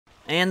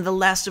And The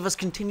Last of Us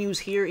continues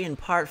here in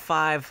part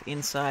 5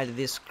 inside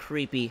this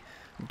creepy,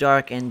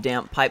 dark, and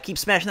damp pipe. Keep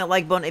smashing that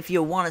like button if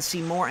you want to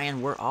see more,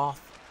 and we're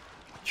off.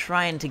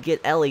 Trying to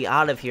get Ellie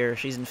out of here.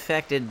 She's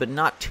infected, but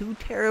not too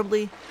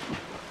terribly.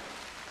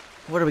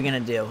 What are we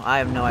going to do? I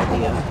have no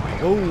idea.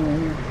 Oh.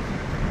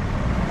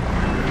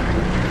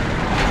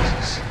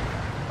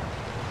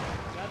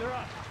 Gather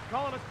up.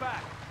 Calling us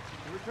back.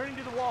 We're returning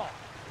to the wall.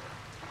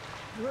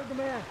 You heard the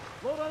man.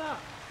 Load on up.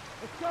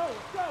 Let's go.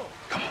 Let's go.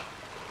 Come on.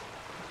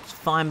 It's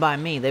fine by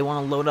me. They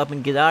want to load up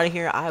and get out of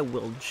here. I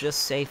will just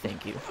say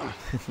thank you.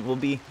 We'll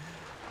be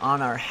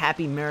on our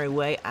happy, merry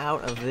way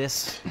out of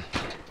this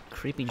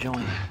creepy joint.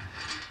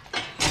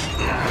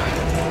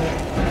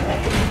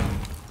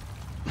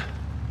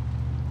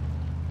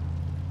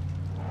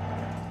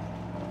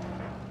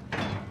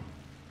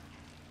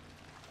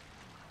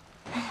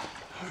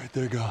 All right,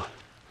 there you go.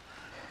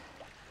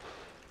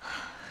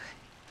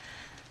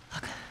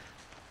 Look,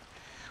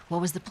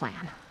 what was the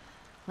plan?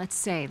 Let's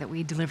say that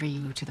we deliver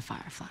you to the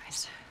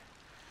Fireflies.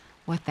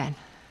 What then?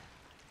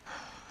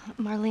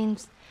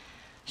 Marlene,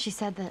 she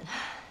said that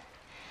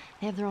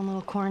they have their own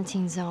little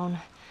quarantine zone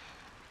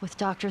with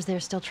doctors there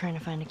still trying to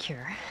find a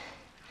cure.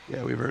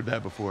 Yeah, we've heard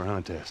that before,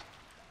 huh, Tess?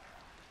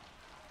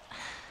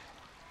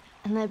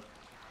 And that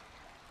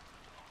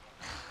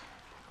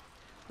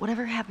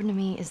whatever happened to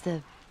me is the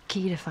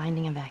key to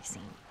finding a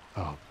vaccine.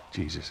 Oh,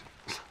 Jesus.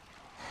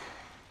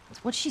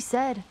 That's what she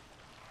said.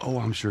 Oh,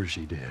 I'm sure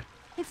she did.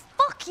 Hey,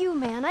 fuck you,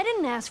 man. I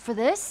didn't ask for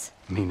this.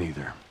 Me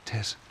neither.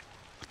 Tess,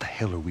 what the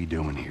hell are we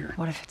doing here?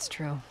 What if it's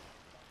true?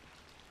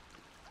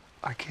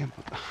 I can't...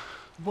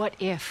 What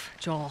if,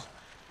 Joel?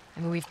 I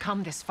mean, we've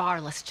come this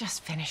far. Let's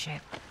just finish it.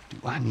 Do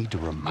I need to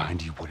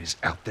remind you what is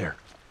out there?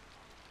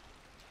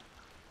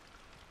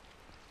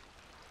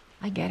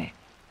 I get it.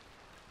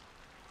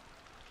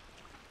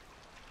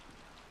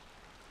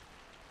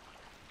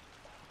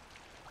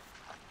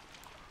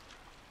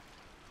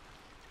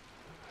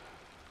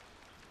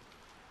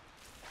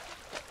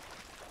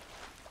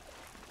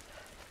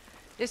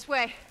 This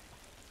way.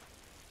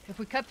 If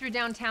we cut through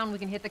downtown, we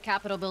can hit the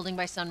Capitol building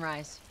by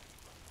sunrise.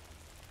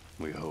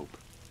 We hope.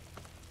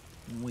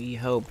 We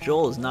hope.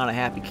 Joel is not a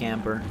happy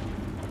camper.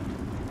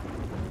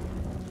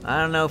 I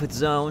don't know if it's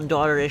his own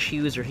daughter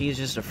issues or he's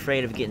just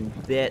afraid of getting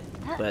bit,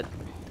 but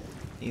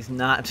he's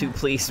not too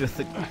pleased with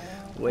the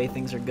way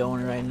things are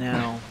going right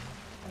now.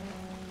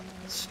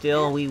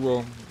 Still, we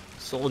will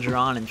soldier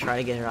on and try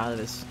to get her out of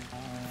this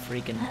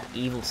freaking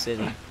evil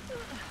city.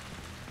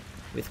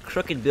 With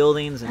crooked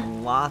buildings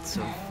and lots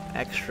of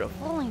extra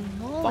Holy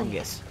moly.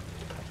 fungus.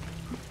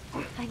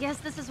 I guess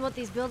this is what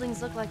these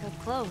buildings look like up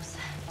close.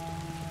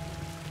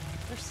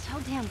 They're so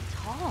damn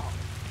tall.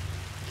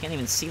 Can't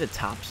even see the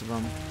tops of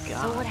them.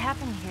 God. So what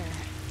happened here?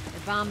 They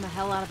bombed the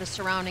hell out of the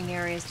surrounding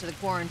areas to the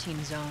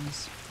quarantine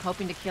zones,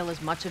 hoping to kill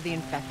as much of the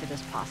infected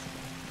as possible.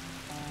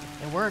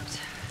 It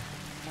worked.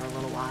 For a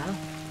little while.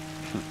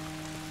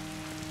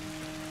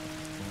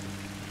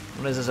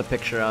 What is this a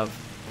picture of?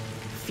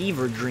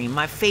 Fever Dream,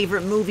 my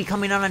favorite movie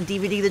coming out on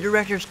DVD, the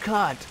director's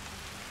cut.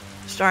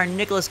 Starring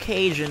Nicolas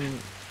Cage and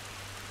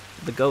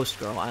the Ghost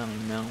Girl, I don't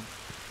even know.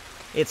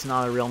 It's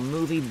not a real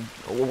movie.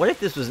 What if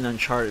this was an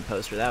Uncharted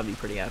poster? That would be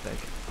pretty epic.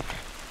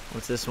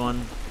 What's this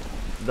one?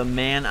 The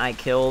Man I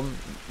Killed,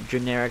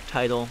 generic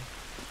title,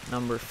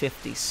 number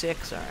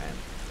 56, alright.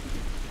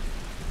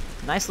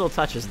 Nice little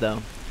touches,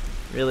 though.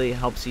 Really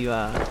helps you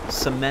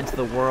cement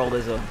the world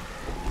as a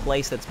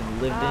place that's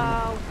been lived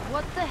in.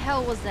 What the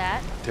hell was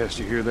that? Tess,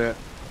 you hear that?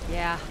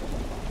 Yeah.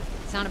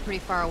 It sounded pretty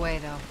far away,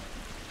 though.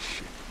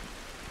 Shit.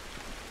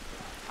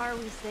 Are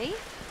we safe?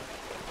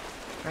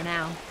 For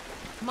now.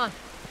 Come on.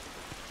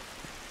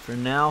 For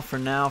now, for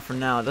now, for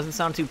now. It doesn't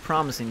sound too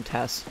promising,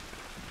 Tess.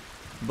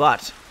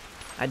 But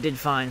I did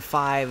find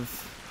five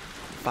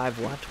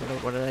what?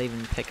 What did I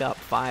even pick up?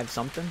 5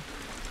 something?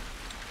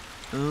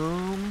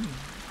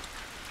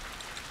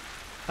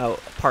 Oh,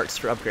 parts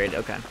for upgrade,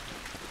 okay.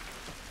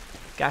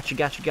 Gotcha,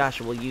 gotcha,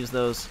 gotcha. We'll use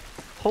those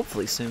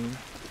hopefully soon.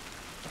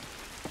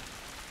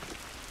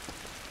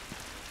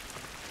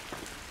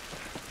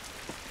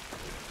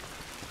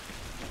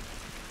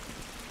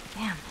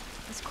 Damn,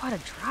 that's quite a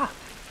drop.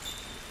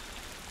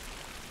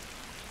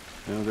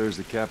 Now there's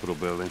the Capitol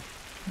building.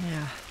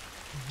 Yeah.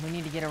 We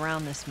need to get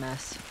around this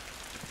mess.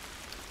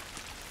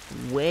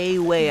 Way,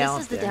 way out there.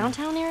 This is the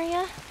downtown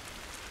area?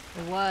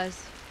 It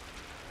was.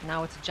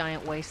 Now it's a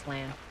giant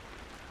wasteland.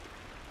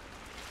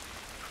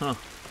 Huh.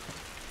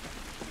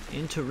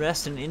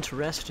 Interesting,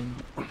 interesting.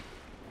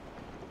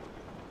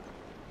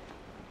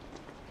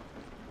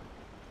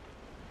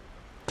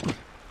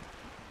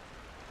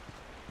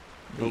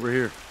 Over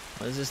here.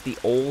 What is this? The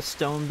Old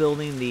Stone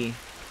Building? The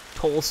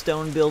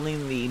Tollstone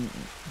Building? The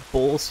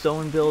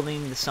Bullstone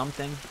Building? The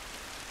something?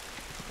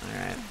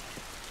 Alright.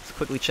 Let's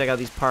quickly check out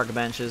these park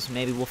benches.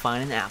 Maybe we'll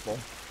find an apple.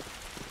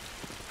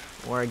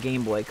 Or a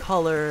Game Boy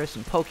Color,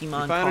 some Pokemon You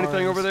find cards.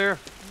 anything over there?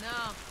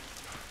 No.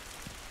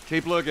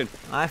 Keep looking.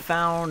 I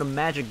found a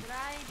magic Did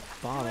I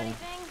bottle. do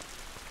anything?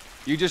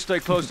 You just stay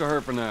close to her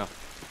for now.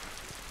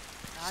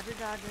 Dodger,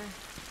 Dodger.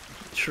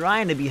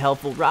 Trying to be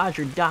helpful.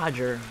 Roger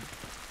Dodger.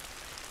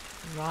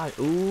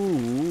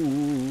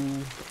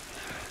 Ooh.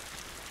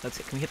 Let's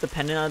see. Can we hit the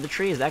pendant out of the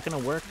tree? Is that going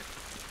to work?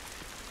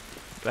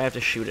 Do I have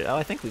to shoot it? Oh,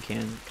 I think we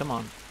can. Come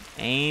on.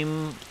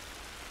 Aim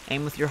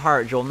with your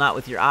heart, Joel, not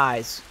with your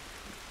eyes.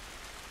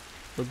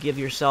 You'll give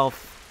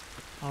yourself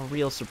a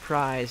real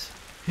surprise.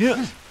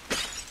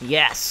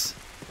 Yes!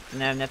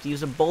 Didn't even have to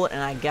use a bullet,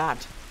 and I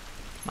got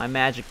my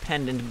magic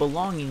pendant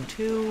belonging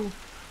to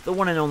the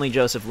one and only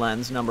Joseph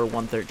Lenz, number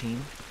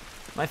 113.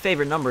 My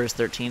favorite number is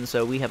 13,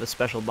 so we have a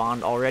special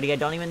bond already. I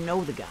don't even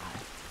know the guy.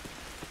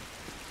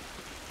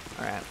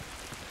 Alright.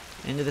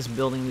 Into this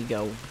building we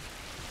go.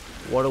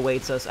 What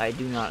awaits us, I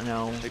do not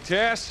know. Hey,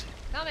 Tess.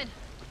 Coming.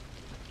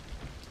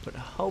 But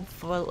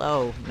hopefully...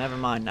 Oh, never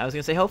mind. I was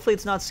going to say, hopefully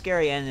it's not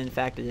scary, and in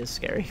fact it is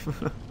scary.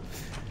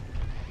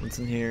 What's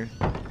in here?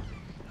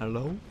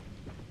 Hello?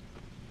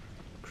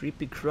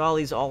 Creepy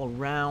crawlies all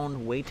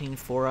around, waiting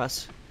for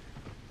us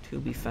to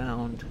be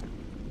found.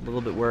 A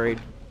little bit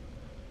worried.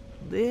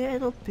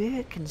 Little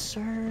bit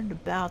concerned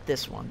about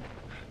this one.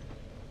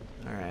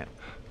 Alright.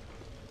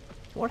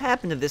 What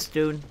happened to this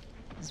dude?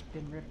 It's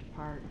been ripped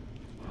apart.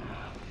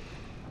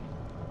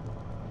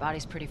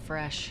 Body's pretty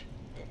fresh.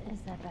 Is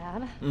that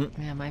bad?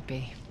 Yeah, it might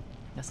be.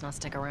 Let's not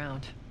stick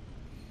around.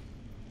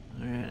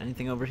 Alright,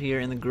 anything over here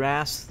in the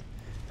grass?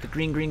 The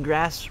green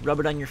grass? Rub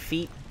it on your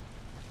feet?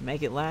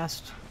 Make it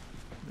last?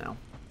 No.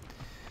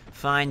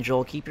 Fine,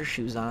 Joel, keep your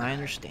shoes on. I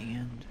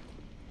understand.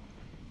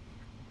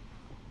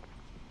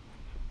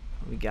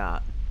 What we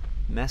got?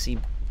 Messy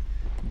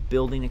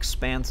building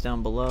expanse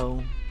down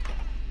below.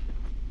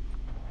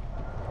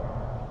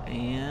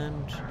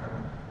 And...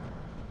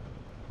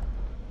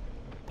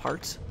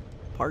 Parts?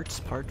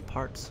 Parts.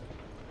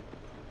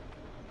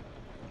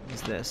 What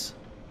is this?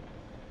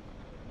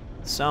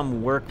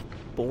 Some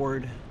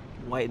workboard,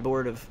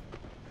 whiteboard of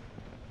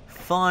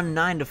fun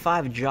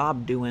 9-to-5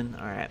 job doing.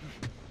 Alright.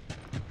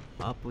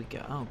 Up we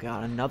go. Oh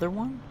god, another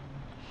one?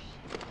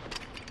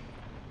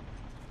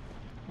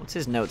 What's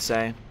his note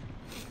say?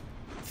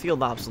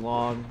 Field ops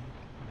log.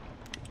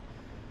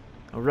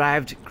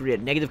 Arrived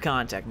grid. Negative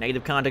contact.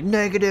 Negative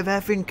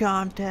effing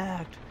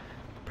contact.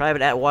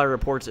 Private Atwater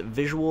reports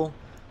visual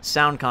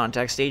sound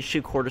contact. Stage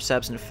 2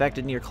 cordyceps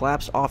infected near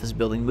collapsed office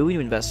building. Moving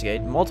to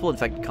investigate. Multiple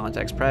infected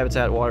contacts. Private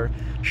Atwater.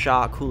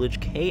 Shaw.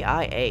 Coolidge.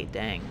 KIA.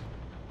 Dang.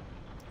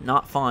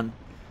 Not fun.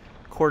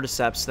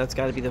 Cordyceps. That's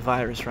got to be the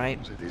virus, right?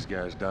 So these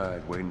guys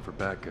died waiting for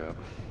backup.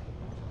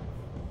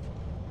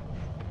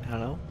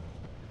 Hello?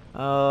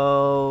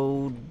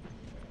 Oh...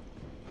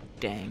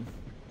 Dang.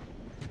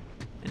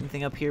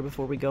 Anything up here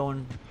before we go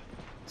and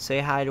say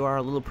hi to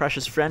our little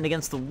precious friend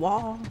against the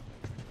wall?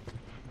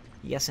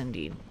 Yes,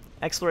 indeed.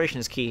 Exploration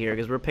is key here,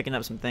 because we're picking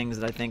up some things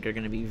that I think are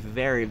going to be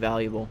very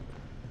valuable.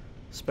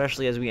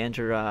 Especially as we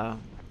enter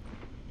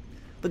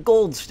the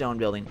Goldstone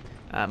building.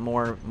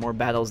 More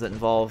battles that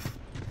involve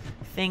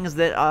things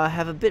that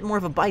have a bit more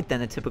of a bite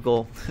than a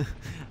typical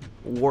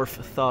wharf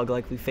thug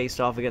like we faced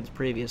off against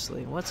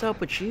previously. What's up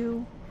with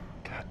you?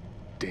 God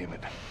damn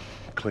it.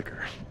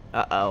 Clicker.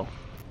 Uh-oh.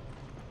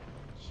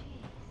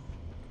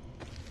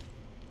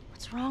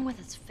 What's wrong with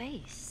its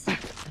face?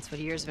 That's what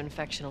years of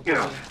infection will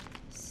do.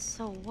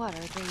 So what,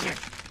 are they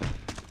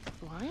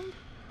blind?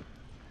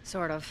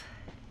 Sort of.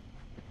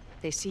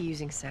 They see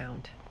using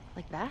sound.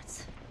 Like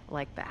bats?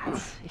 Like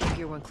bats. If you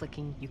hear one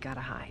clicking, you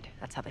gotta hide.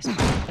 That's how they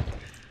spot.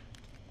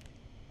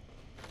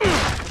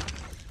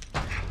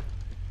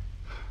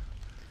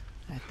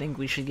 I think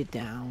we should get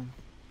down.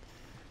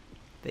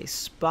 They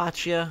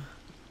spot you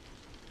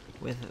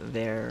with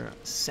their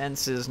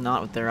senses,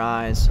 not with their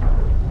eyes.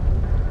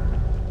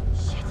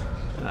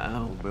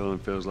 Uh-oh. The building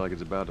feels like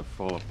it's about to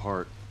fall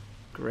apart.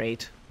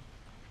 Great.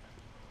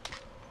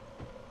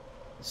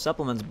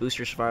 Supplements boost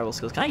your survival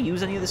skills. Can I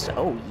use any of this?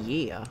 Oh,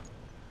 yeah.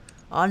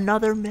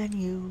 Another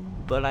menu.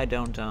 But I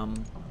don't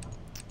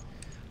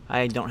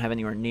have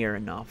anywhere near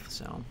enough,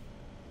 so.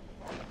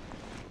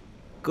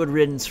 Good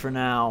riddance for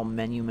now,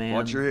 menu man.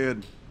 Watch your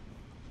head.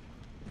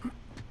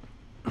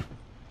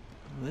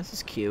 This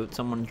is cute.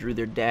 Someone drew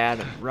their dad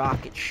a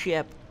rocket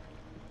ship.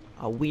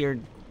 A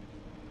weird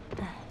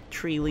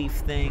tree leaf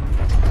thing.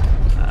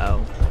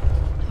 Uh-oh.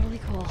 Totally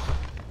cool.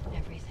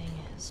 Everything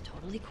is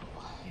totally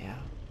cool. Yeah.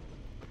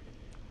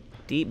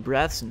 Deep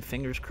breaths and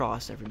fingers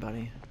crossed,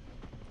 everybody.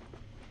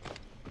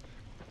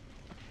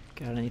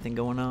 Got anything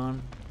going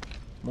on?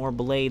 More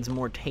blades,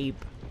 more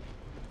tape.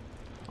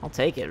 I'll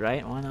take it,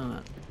 right? Why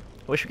not?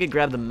 I wish we could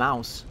grab the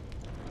mouse.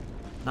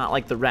 Not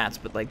like the rats,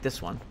 but like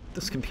this one.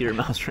 This computer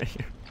mouse right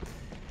here.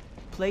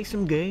 Play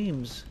some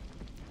games.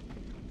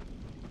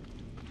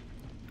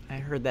 I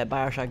heard that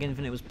Bioshock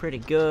Infinite was pretty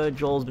good.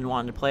 Joel's been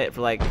wanting to play it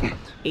for like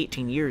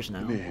 18 years now.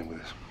 Give me a hand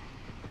with this.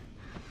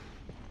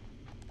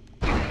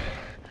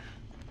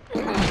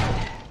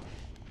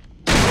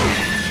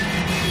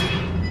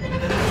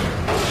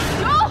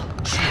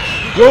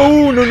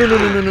 Go! No.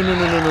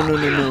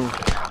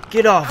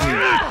 Get off me.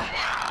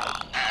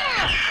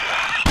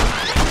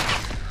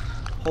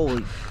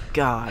 Holy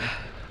God.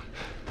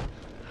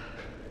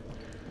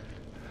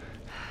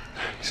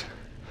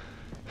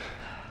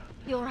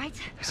 You all right?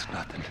 It's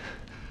nothing.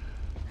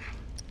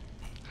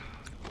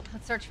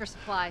 Let's search for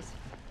supplies.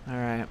 All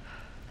right.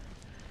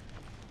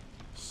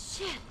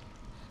 Shit.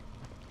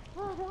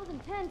 Oh, that was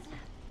intense.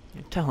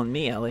 You're telling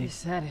me, Ellie. You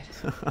said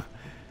it.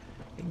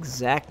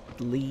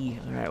 Exactly.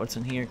 All right, what's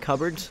in here?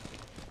 Cupboards.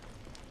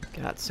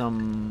 Got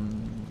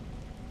some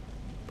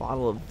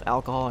bottle of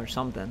alcohol or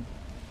something.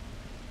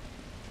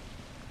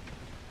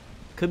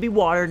 Could be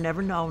water.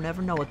 Never know.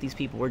 Never know what these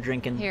people were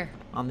drinking Here,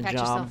 on the patch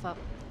job. yourself up.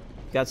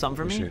 Got something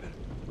for me? Appreciate it.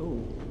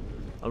 Ooh,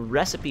 a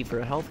recipe for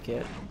a health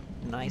kit.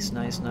 Nice,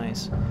 nice,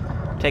 nice.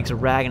 Takes a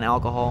rag and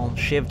alcohol.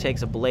 Shiv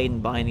takes a blade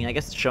and binding. I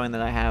guess it's showing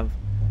that I have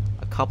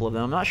a couple of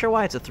them. I'm not sure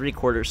why it's a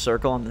 3/4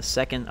 circle on the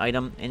second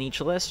item in each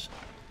list.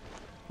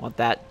 What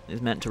that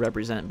is meant to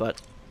represent,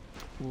 but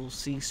we'll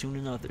see soon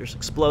enough. There's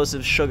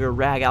explosives, sugar,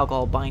 rag,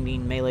 alcohol,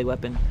 binding, melee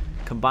weapon.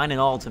 Combine it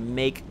all to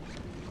make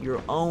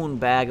your own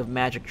bag of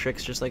magic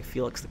tricks, just like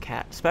Felix the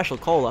Cat. Special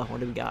cola. What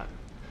do we got?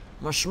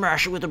 I'm gonna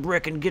smash it with a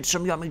brick and get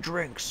some yummy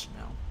drinks.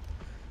 No,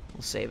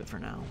 we'll save it for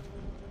now.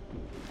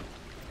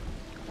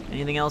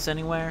 Anything else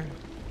anywhere?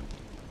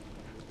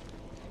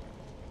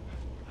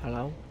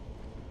 Hello?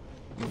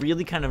 I'm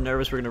really kind of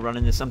nervous we're gonna run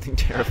into something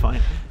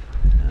terrifying.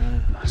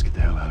 Let's get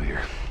the hell out of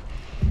here.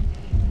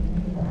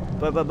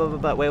 But,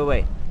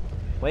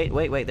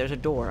 wait, there's a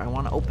door. I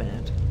want to open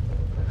it.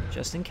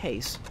 Just in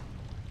case.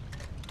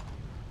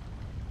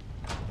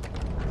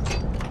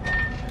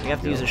 We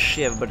have to use a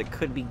shiv, but it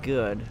could be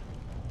good.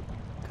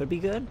 Could be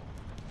good?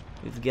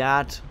 We've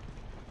got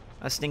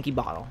a stinky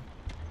bottle.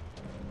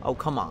 Oh,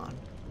 come on.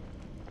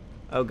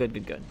 Oh, good,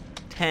 good, good.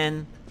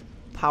 10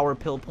 power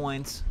pill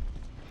points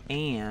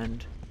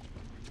and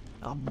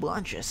a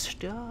bunch of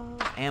stuff.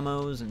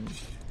 Ammos and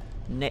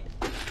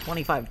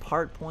 25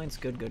 part points.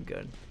 Good, good,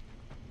 good.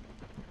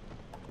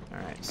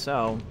 Alright,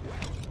 so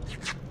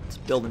let's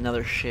build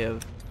another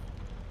shiv.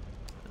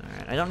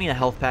 Alright, I don't need a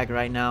health pack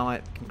right now.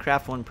 I can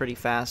craft one pretty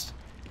fast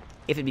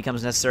if it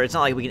becomes necessary. It's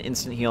not like we can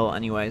instant heal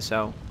anyway,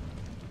 so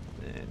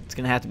it's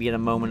gonna have to be at a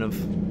moment of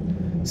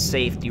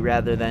safety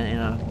rather than in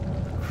a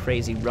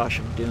crazy rush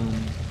of doom.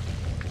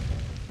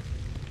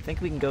 I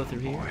think we can go through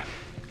here.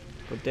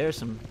 But there's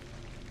some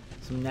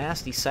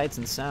nasty sights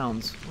and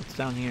sounds. What's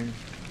down here?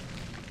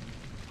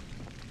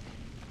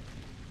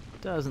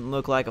 Doesn't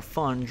look like a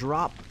fun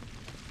drop.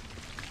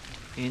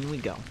 In we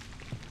go.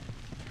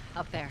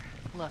 Up there.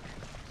 Look.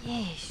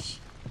 Yeesh.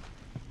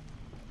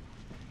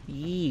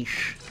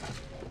 Yeesh.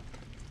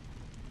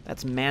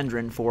 That's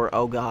Mandarin for,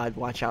 oh god,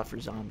 watch out for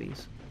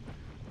zombies.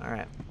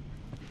 Alright.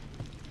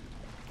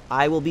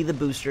 I will be the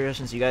booster,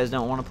 since you guys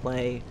don't want to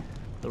play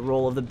the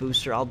role of the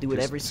booster. I'll do it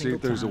every single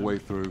time. See if there's a way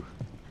through.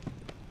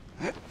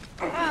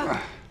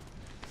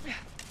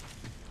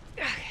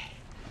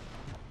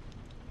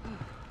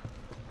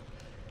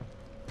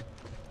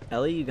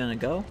 Ellie, you gonna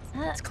go?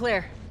 It's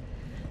clear.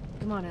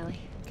 Come on, Ellie.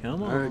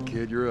 Come on. All right,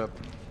 kid, you're up.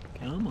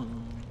 Come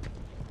on.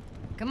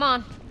 Come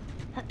on.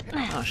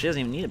 Oh, she doesn't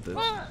even need a boost.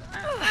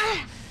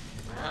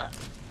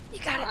 You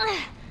got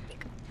it.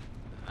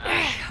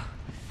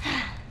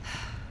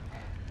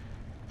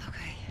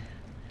 Okay.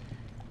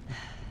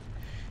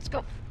 Let's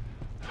go.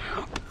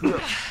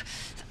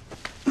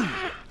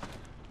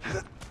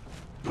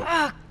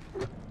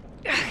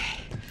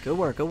 Good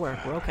work, good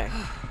work. We're okay.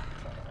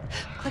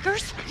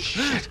 Clickers?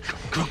 Shit!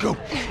 Go!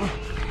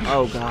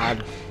 Oh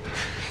god.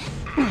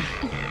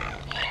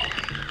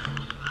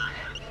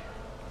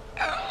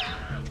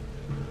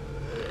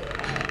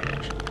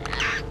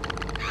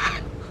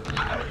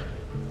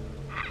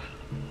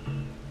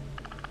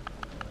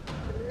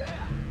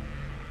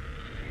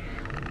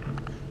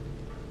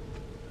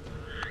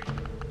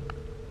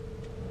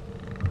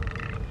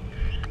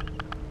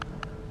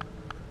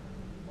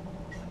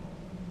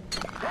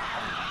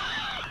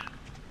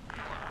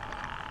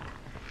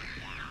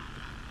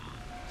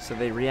 So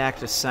they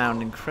react to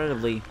sound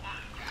incredibly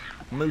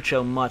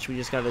much. We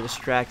just gotta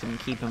distract them and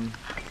keep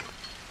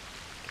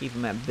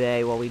them at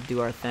bay while we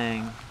do our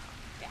thing.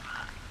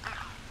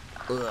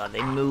 Ugh,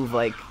 they move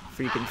like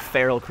freaking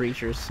feral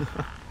creatures.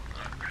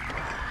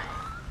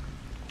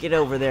 Get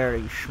over there,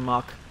 you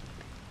schmuck.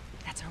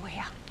 That's our way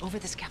out. Over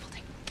the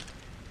scaffolding.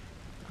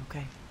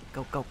 Okay,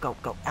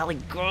 go. Ellie,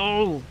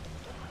 go!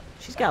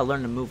 She's gotta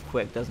learn to move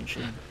quick, doesn't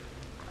she?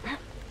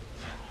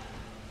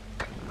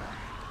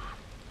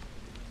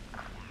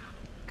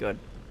 Good.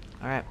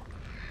 Alright.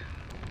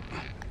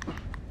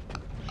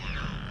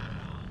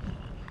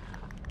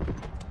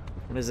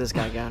 What does this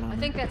guy got on? I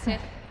think that's it.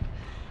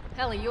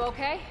 Ellie, you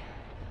okay?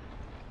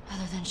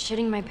 Other than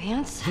shitting my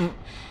pants,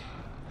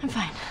 I'm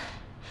fine.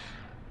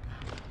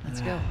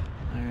 Let's go.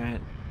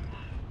 Alright.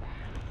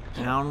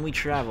 Down we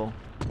travel.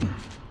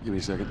 Give me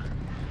a second.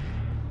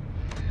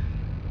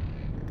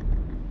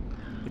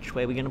 Which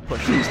way are we gonna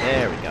push this?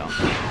 There we go.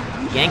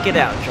 Yank it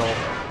out, Joel.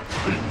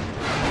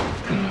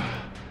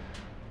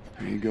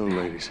 There you go,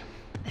 ladies.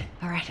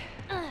 All right.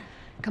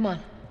 Come on.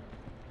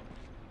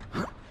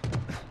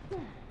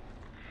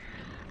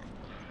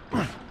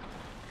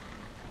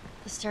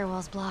 The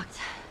stairwell's blocked.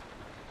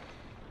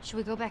 Should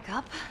we go back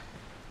up?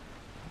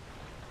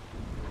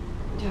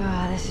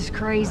 This is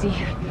crazy.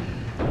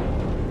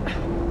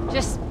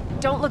 Just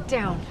don't look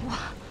down.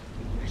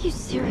 Are you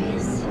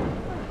serious?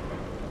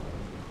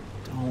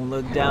 Don't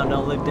look down,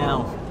 don't look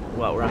down.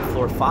 Well, we're on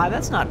floor 5.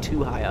 That's not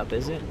too high up,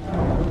 is it?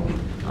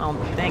 I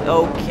don't think.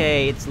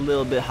 Okay, it's a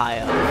little bit high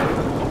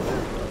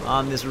up.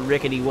 On this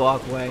rickety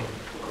walkway.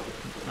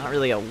 Not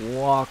really a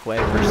walkway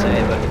per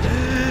se, but...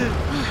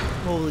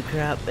 Holy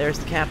crap, there's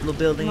the Capitol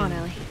building. Come on,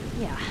 Ellie.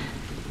 Yeah.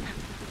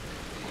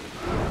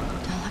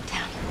 Don't look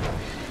down.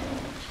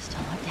 Just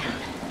don't look down.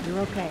 You're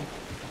okay.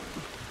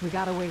 We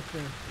got a way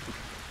through.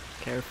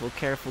 Careful,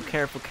 careful,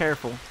 careful,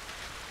 careful.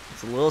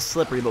 It's a little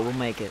slippery, but we'll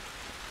make it.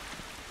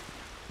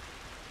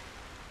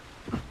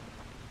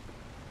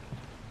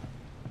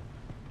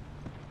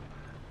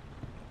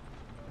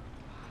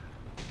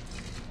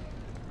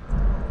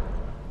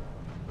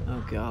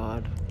 Oh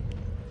god.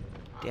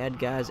 Dead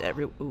guys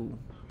every... Ooh.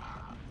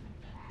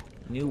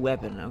 New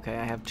weapon. Okay,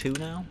 I have 2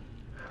 now.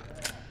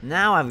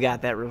 Now I've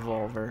got that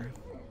revolver.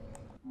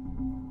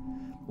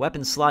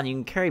 Weapon slot. You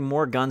can carry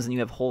more guns than you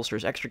have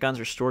holsters. Extra guns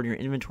are stored in your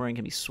inventory and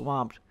can be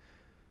swapped.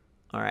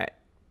 Alright.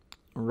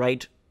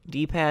 Right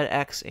D-pad,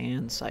 X,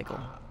 and cycle.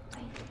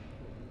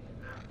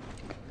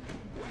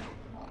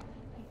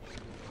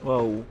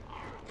 Whoa.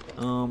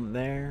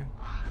 There.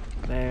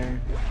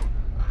 There.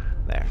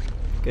 There.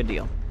 Good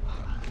deal.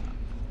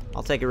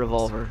 I'll take a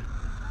revolver.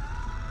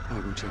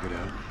 I'll go check it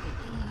out.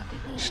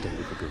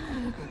 Steady for good.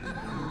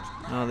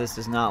 Oh, this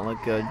does not look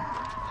good.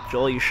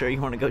 Joel, you sure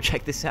you want to go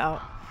check this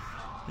out?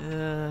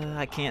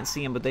 I can't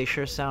see them, but they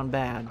sure sound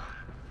bad.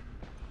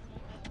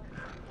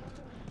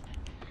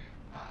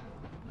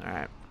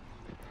 Alright.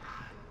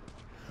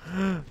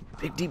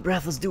 Big deep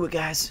breath, let's do it,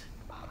 guys.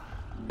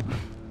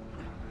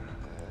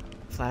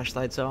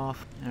 Flashlight's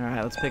off.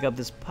 Alright, let's pick up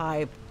this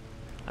pipe.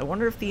 I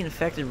wonder if the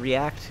infected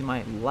react to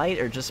my light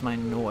or just my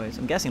noise.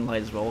 I'm guessing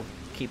light as well.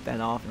 Keep that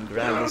off and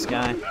grab this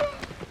guy.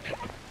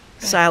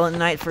 Silent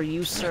night for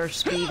you, Sir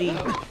Speedy.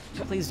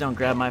 Please don't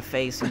grab my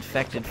face,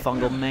 infected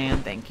fungal man.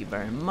 Thank you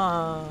very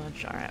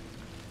much. Alright.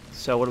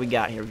 So what do we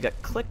got here? We've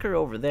got Clicker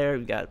over there.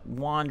 We've got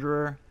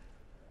Wanderer.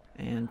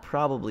 And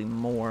probably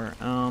more.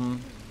 I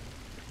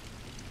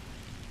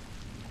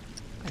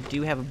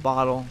do have a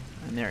bottle.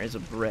 And there is a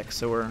brick.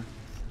 So we're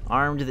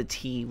armed to the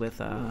T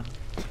with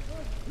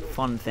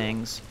fun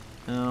things.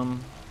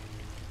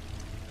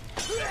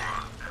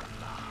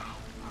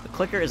 The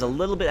clicker is a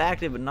little bit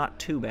active, but not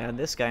too bad.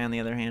 This guy, on the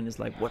other hand, is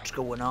like, what's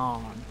going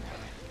on?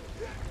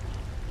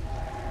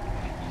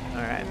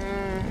 Alright.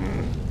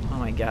 Oh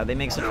my god, they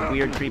make such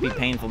weird, creepy,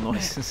 painful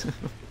noises.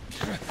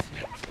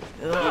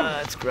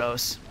 Ugh, it's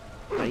gross.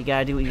 But you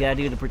gotta do what you gotta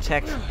do to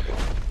protect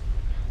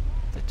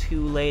the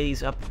 2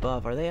 ladies up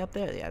above. Are they up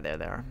there? Yeah, there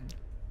they are.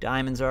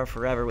 Diamonds are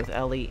forever with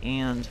Ellie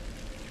and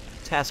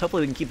Tess.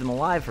 Hopefully we can keep them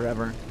alive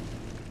forever.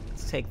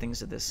 Let's take things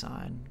to this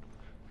side.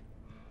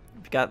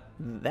 We've got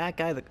that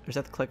guy. Is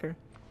that the clicker?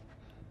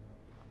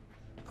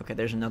 Okay,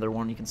 there's another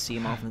one. You can see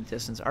him off in the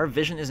distance. Our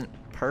vision isn't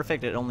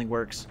perfect. It only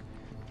works.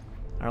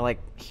 Our, like,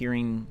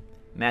 hearing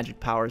magic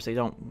powers, they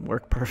don't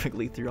work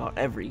perfectly throughout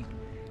every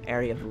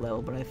area of the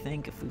level. But I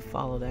think if we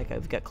follow that guy,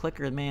 we've got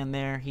Clicker Man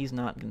there. He's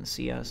not going to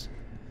see us.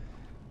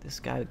 This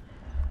guy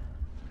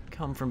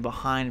come from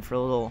behind for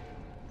a little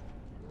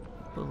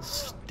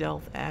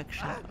stealth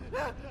action.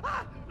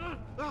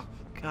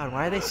 God,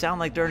 why do they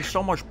sound like they're in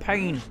so much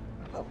pain?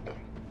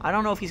 I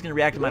don't know if he's gonna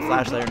react to my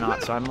flashlight or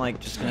not, so I'm like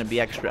just gonna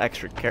be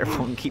extra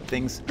careful and keep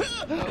things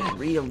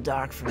real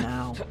dark for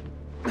now.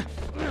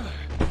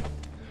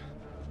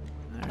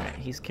 Alright,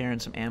 he's carrying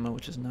some ammo,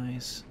 which is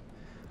nice.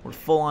 We're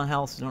full on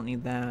health, so don't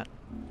need that.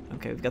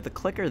 Okay, we've got the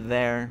clicker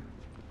there.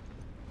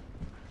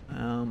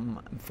 I'm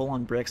full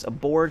on bricks. A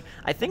board.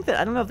 I think that,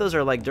 I don't know if those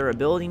are like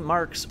durability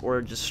marks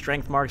or just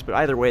strength marks, but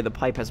either way, the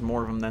pipe has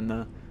more of them than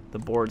the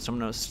board, so I'm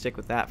gonna stick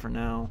with that for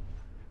now.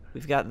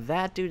 We've got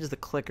that dude as the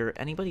clicker.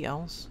 Anybody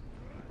else?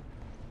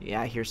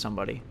 Yeah, I hear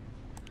somebody.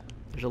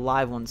 There's a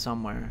live one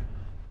somewhere.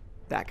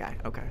 That guy.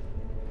 Okay.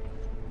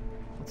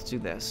 Let's do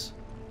this.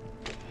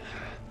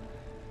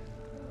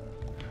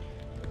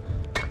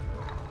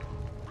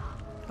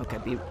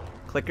 Okay,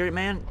 clicker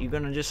man, you're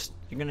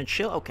gonna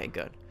chill? Okay,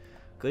 good.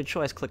 Good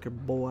choice, clicker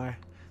boy.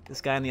 This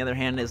guy on the other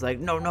hand is like,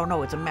 no, no,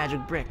 no, it's a magic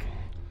brick.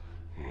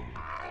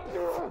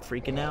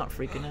 Freaking out,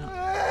 freaking out.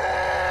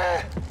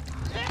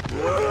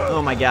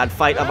 Oh my god,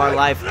 fight of our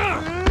life.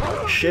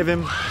 Shiv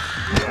him.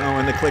 Oh,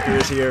 and the clicker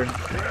is here.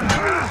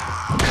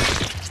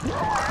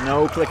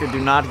 No, clicker, do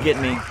not get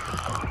me.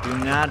 Do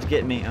not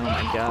get me. Oh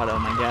my god, oh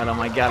my god, oh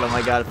my god, oh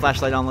my god.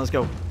 Flashlight on, let's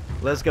go.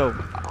 Let's go.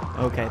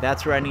 Okay,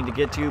 that's where I need to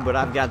get to, but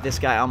I've got this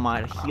guy on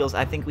my heels.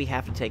 I think we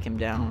have to take him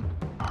down.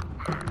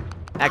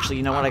 Actually,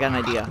 you know what? I got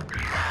an idea.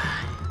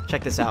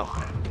 Check this out.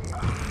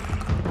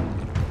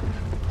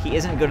 He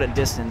isn't good at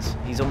distance.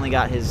 He's only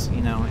got his,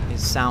 you know,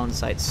 his sound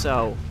sight.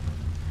 So,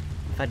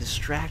 if I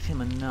distract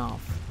him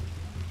enough,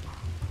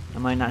 I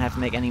might not have to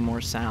make any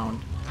more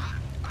sound.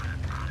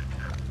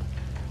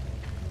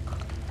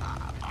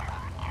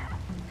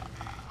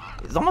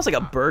 It's almost like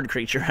a bird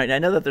creature, right? I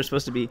know that they're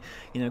supposed to be,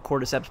 you know,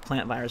 cordyceps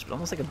plant virus, but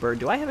almost like a bird.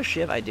 Do I have a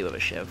shiv? I do have a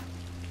shiv.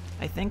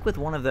 I think with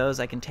one of those,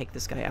 I can take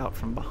this guy out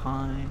from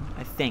behind.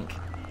 I think.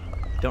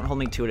 Don't hold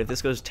me to it. If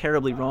this goes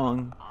terribly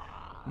wrong,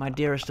 my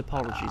dearest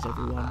apologies,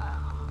 everyone.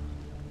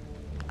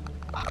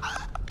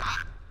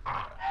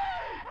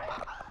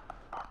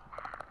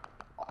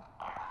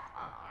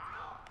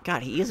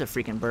 God, he is a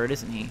freaking bird,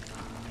 isn't he?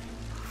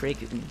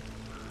 Freaking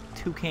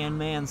toucan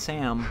man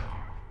Sam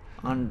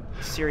on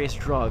serious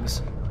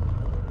drugs.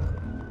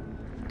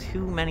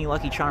 Too many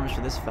Lucky Charms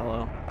for this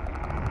fellow.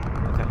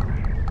 Okay.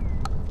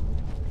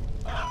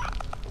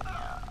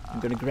 I'm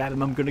gonna grab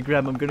him, I'm gonna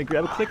grab him, I'm gonna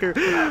grab a clicker.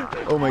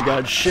 Oh my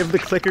god, shiv the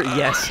clicker,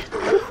 yes.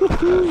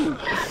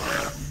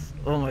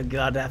 Oh my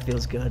god, that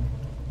feels good.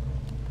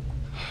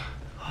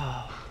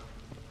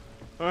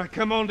 Alright,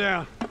 come on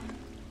down.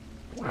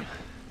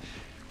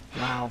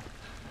 Wow.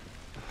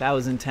 That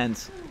was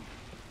intense.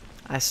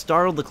 I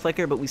startled the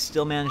clicker, but we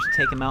still managed to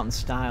take him out in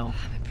style.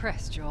 I'm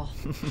impressed, Joel.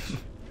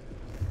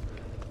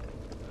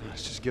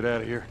 Let's just get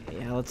out of here.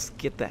 Yeah, let's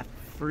get that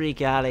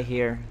freak out of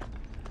here.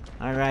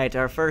 Alright,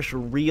 our first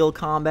real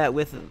combat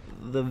with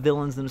the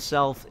villains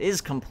themselves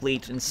is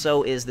complete, and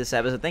so is this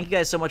episode. Thank you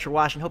guys so much for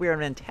watching. Hope you're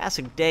having a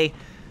fantastic day.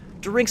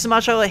 Drink some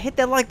hot chocolate. Hit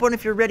that like button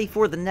if you're ready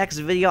for the next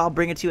video. I'll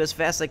bring it to you as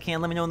fast as I can.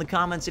 Let me know in the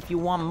comments if you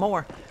want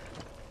more.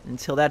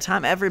 Until that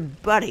time,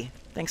 everybody,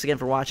 thanks again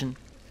for watching.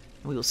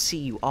 We will see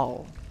you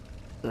all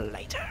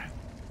later.